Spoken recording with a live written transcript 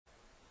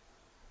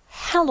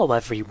Hello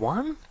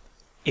everyone,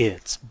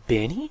 it's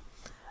Benny,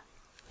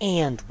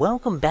 and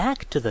welcome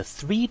back to the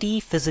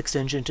 3D Physics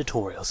Engine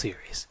tutorial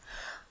series.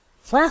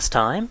 Last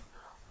time,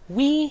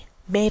 we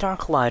made our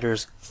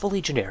colliders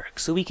fully generic,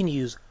 so we can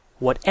use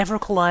whatever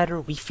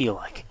collider we feel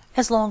like,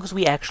 as long as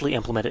we actually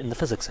implement it in the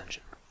physics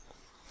engine.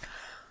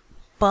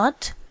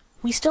 But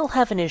we still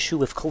have an issue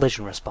with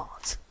collision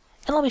response,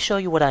 and let me show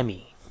you what I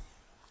mean.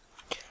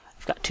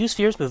 I've got two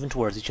spheres moving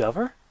towards each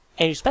other,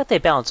 and you expect they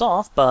bounce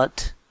off,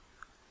 but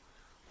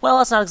well,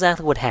 that's not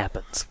exactly what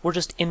happens. We're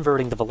just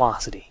inverting the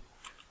velocity.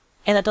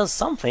 And that does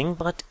something,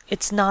 but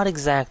it's not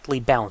exactly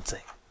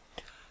bouncing.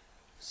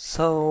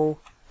 So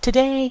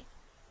today,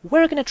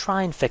 we're going to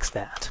try and fix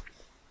that.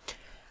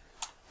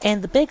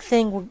 And the big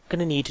thing we're going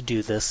to need to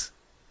do this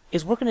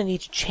is we're going to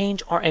need to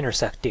change our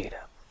intercept data.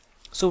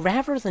 So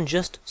rather than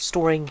just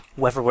storing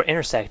whether we're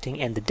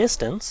intersecting and the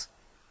distance,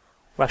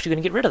 we're actually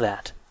going to get rid of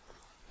that.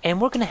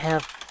 And we're going to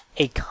have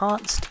a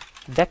const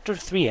vector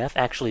 3f,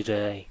 actually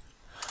today.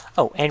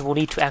 Oh, and we'll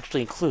need to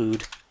actually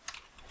include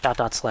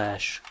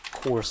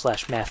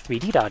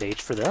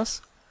 ../core/math3d.h for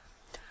this.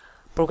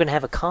 But we're going to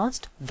have a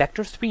const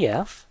vector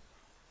 3f,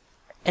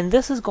 and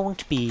this is going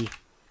to be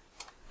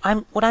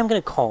what I'm going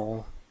to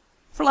call,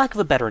 for lack of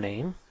a better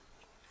name,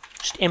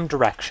 just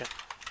mDirection.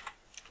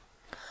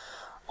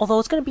 Although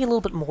it's going to be a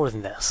little bit more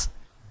than this.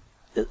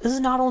 This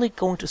is not only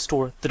going to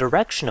store the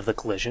direction of the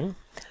collision,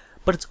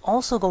 but it's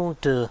also going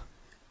to,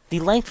 the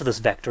length of this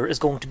vector is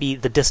going to be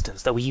the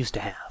distance that we used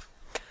to have.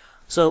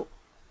 So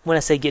when I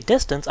say get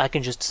distance, I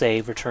can just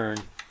say return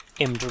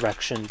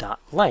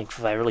mDirection.length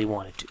if I really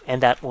wanted to,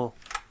 and that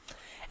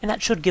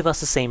should give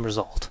us the same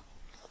result.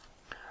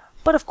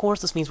 But of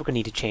course, this means we're going to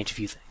need to change a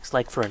few things.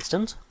 Like for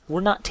instance, we're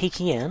not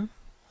taking in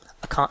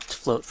a const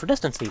float for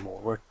distance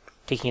anymore. We're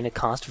taking in a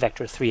const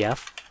vector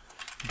 3f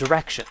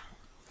direction,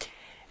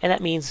 and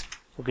that means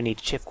we're going to need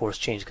to, of course,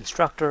 change the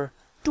constructor,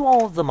 do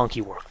all of the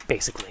monkey work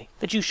basically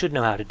that you should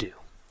know how to do.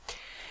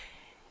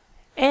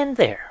 And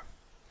there.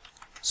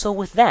 So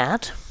with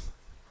that,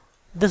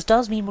 this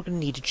does mean we're going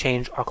to need to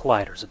change our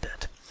colliders a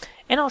bit.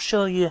 And I'll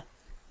show you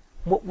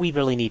what we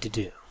really need to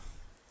do.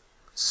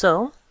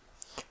 So,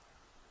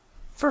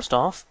 first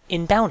off,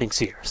 in bounding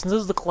sphere, since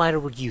this is the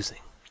collider we're using,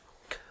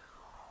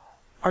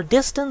 our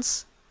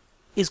distance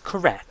is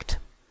correct.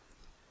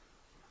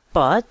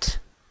 But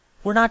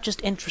we're not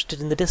just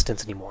interested in the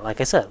distance anymore. Like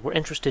I said, we're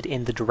interested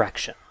in the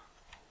direction.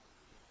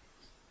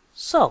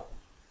 So,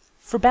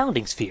 for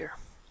bounding sphere,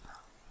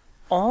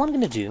 all I'm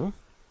going to do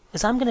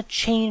is I'm going to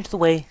change the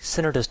way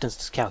center distance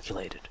is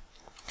calculated.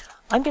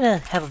 I'm going to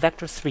have a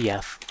vector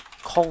 3f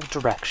called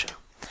direction,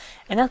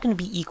 and that's going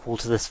to be equal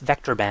to this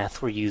vector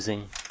math we're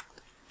using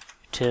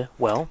to,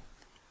 well,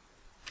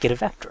 get a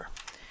vector.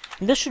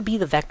 And this should be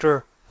the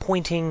vector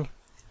pointing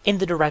in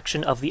the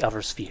direction of the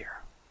other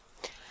sphere.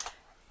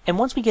 And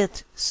once we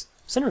get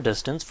center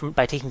distance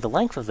by taking the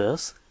length of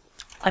this,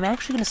 I'm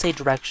actually going to say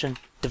direction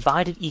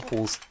divided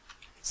equals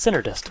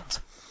center distance.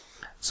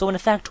 So in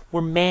effect,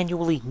 we're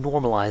manually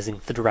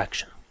normalizing the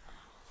direction.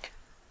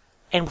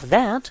 And with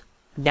that,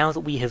 now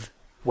that we have,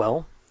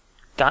 well,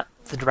 got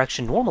the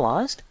direction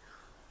normalized,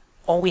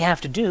 all we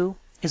have to do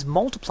is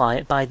multiply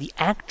it by the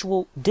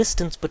actual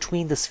distance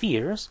between the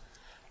spheres,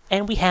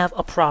 and we have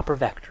a proper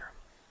vector.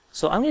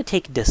 So I'm going to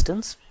take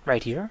distance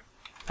right here.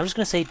 I'm just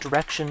going to say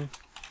direction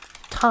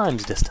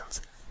times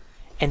distance.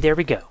 And there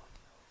we go.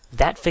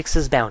 That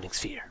fixes bounding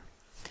sphere.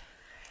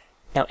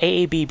 Now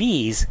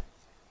AABBs,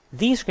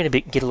 these are going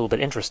to get a little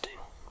bit interesting.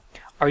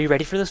 Are you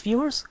ready for this,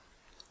 viewers?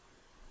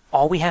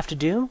 All we have to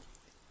do,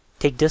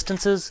 take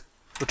distances,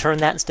 return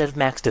that instead of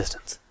max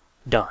distance.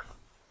 Done.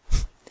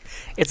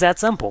 It's that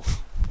simple.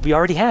 We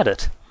already had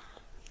it.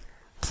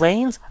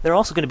 Planes, they're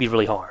also going to be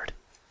really hard.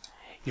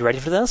 You ready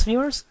for this,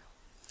 viewers?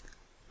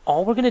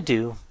 All we're going to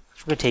do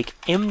is we're going to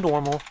take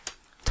mNormal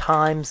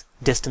times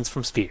distance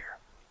from sphere.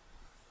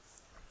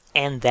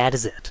 And that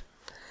is it.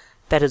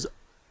 That is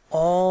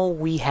all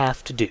we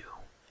have to do.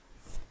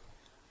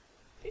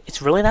 It's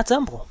really that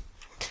simple.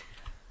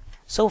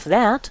 So with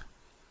that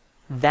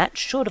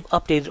should have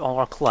updated all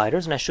our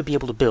colliders, and I should be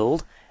able to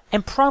build,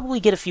 and probably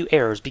get a few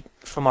errors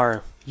from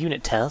our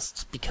unit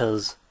tests,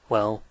 because,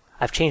 well,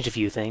 I've changed a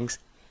few things.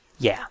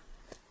 Yeah,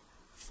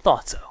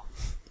 thought so.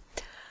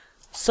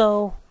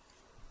 So,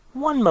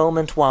 one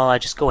moment while I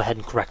just go ahead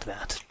and correct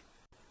that.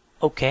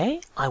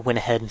 Okay, I went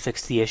ahead and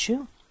fixed the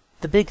issue.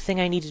 The big thing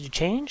I needed to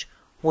change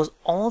was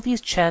all these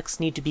checks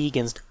need to be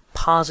against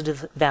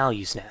positive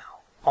values now.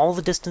 All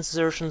the distance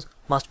assertions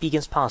must be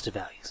against positive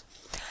values.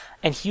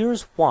 And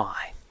here's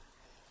why.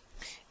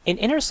 In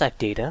Intercept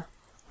Data,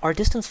 our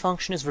distance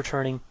function is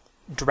returning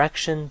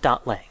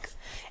direction.length.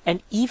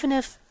 And even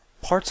if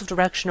parts of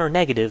direction are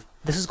negative,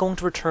 this is going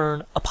to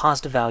return a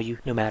positive value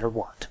no matter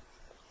what.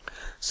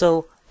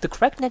 So the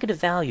correct negative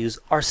values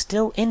are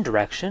still in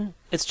direction,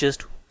 it's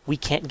just we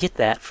can't get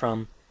that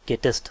from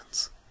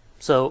getDistance.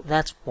 So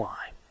that's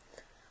why.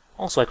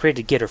 Also, I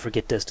created a getter for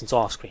getDistance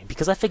off screen,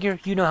 because I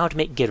figure you know how to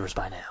make getters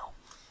by now.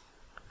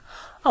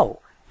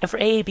 Oh, and for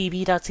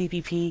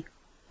AABB.cpp,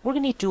 we're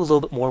going to need to do a little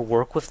bit more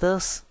work with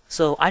this,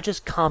 So I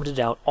just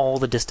commented out all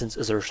the distance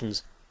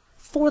assertions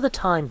for the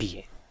time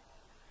being.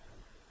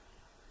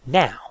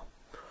 Now,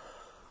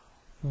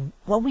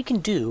 what we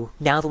can do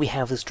now that we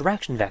have this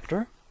direction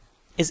vector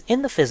is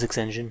in the physics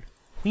engine,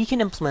 we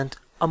can implement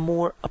a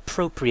more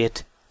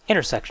appropriate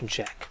intersection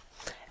check.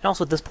 And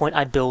also at this point,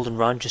 I'd build and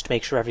run just to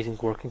make sure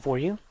everything's working for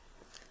you.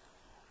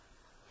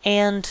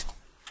 And,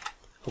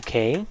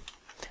 okay.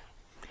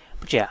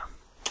 But yeah.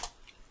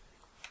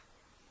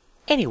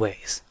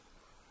 Anyways,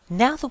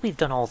 now that we've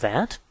done all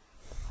that,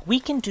 we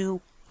can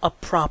do a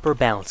proper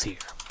bounce here.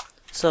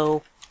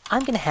 So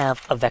I'm going to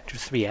have a vector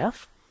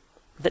 3f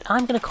that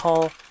I'm going to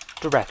call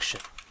direction.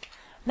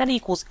 And that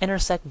equals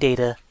intersect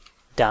data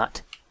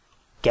dot,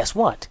 guess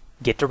what?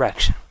 Get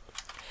direction.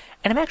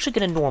 And I'm actually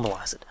going to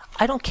normalize it.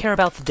 I don't care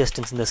about the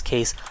distance in this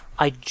case,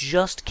 I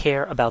just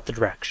care about the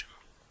direction.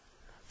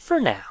 For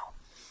now.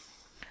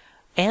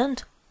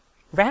 And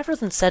rather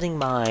than setting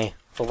my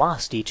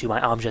velocity to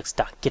my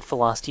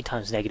objects.getVelocity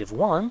times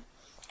 -1,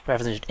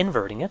 rather than just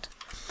inverting it,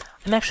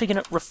 I'm actually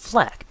going to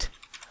reflect.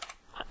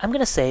 I'm going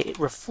to say it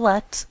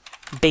reflects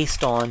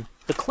based on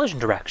the collision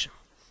direction.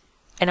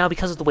 And now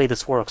because of the way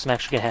this works, I'm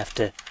actually going to have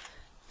to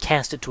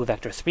cast it to a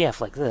vector 3f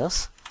like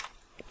this.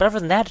 But other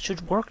than that, it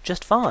should work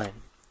just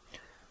fine.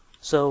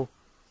 So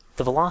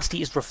the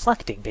velocity is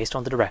reflecting based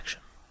on the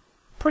direction.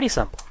 Pretty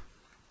simple.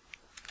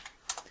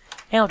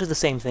 And I'll do the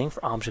same thing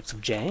for objects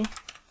of j.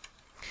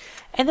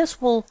 And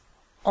this will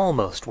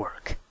almost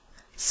work.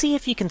 See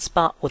if you can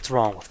spot what's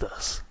wrong with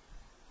this.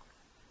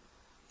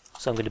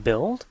 So I'm going to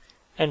build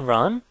and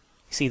run.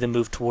 See them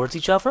move towards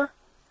each other.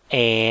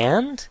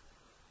 And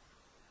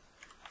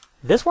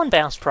this one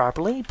bounced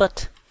properly,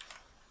 but,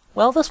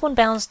 well, this one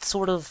bounced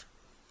sort of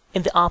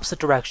in the opposite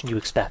direction you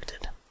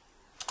expected.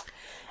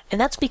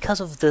 And that's because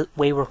of the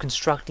way we're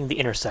constructing the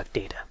intersect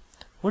data.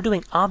 We're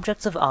doing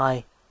objects of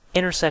I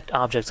intersect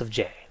objects of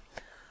j.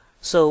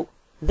 So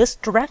this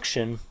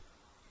direction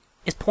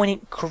is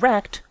pointing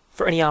correct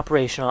for any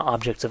operation on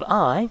objects of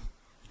I,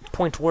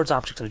 point towards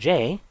objects of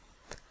j,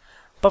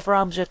 but for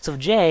objects of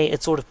j,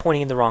 it's sort of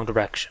pointing in the wrong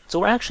direction. So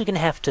we're actually going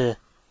to have to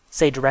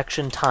say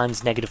direction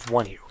times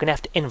 -1 here. We're going to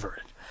have to invert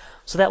it.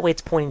 So that way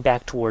it's pointing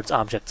back towards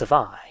objects of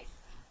I,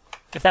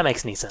 if that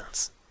makes any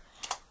sense.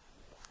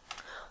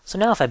 So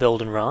now if I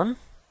build and run,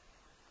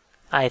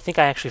 I think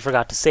I actually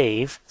forgot to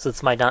save, so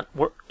this might not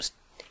work.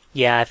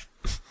 Yeah,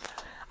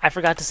 I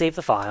forgot to save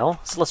the file,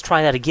 so let's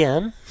try that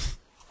again.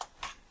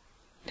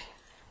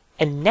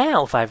 And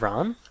now if I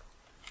run,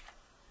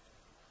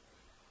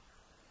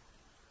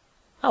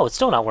 oh, it's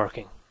still not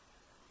working.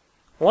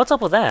 What's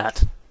up with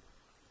that?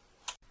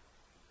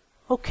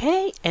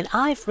 Okay, and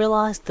I've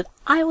realized that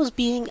I was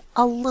being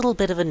a little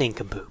bit of a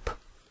nincompoop.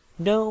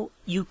 No,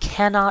 you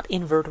cannot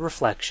invert a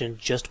reflection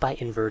just by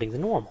inverting the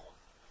normal.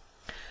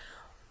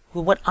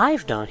 Well, what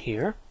I've done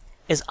here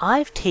is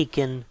I've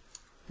taken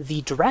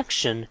the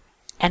direction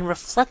and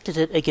reflected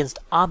it against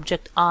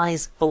object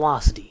I's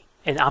velocity.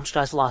 And object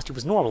I's velocity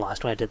was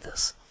normalized when I did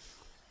this.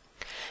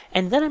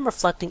 And then I'm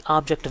reflecting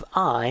object of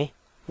I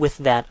with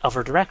that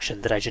other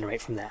direction that I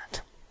generate from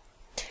that.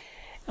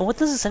 And what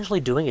this is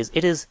essentially doing is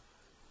it is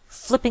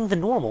flipping the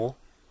normal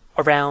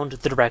around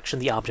the direction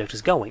the object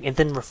is going, and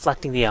then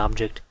reflecting the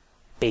object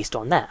based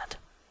on that.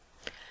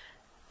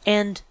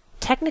 And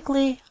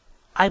technically,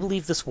 I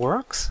believe this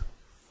works,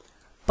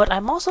 but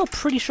I'm also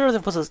pretty sure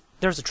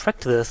there's a trick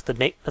to this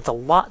that's a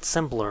lot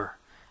simpler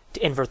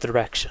to invert the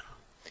direction.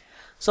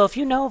 So if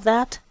you know of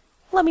that,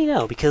 let me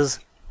know, because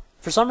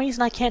for some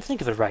reason I can't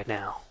think of it right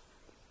now.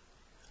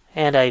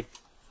 And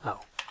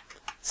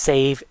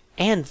save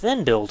and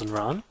then build and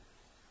run.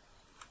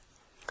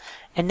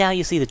 And now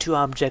you see the two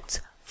objects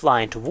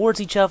flying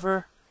towards each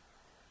other,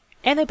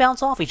 and they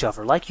bounce off each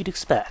other like you'd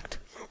expect.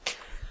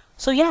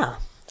 So yeah,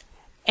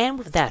 and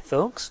with that,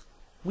 folks,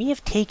 we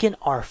have taken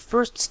our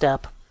first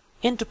step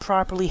into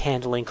properly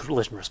handling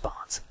collision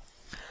response.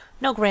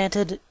 Now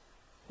granted,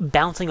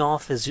 bouncing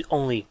off is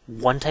only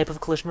one type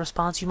of collision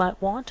response you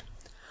might want,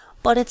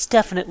 but it's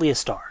definitely a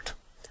start.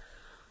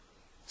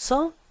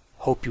 So,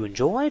 hope you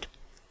enjoyed,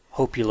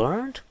 hope you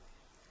learned,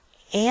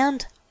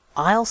 and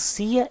I'll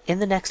see you in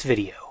the next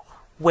video,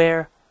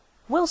 where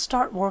we'll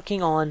start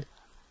working on,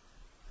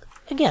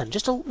 again,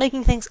 just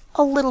making things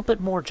a little bit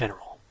more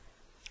general.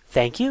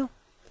 Thank you.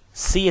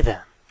 See you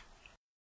then.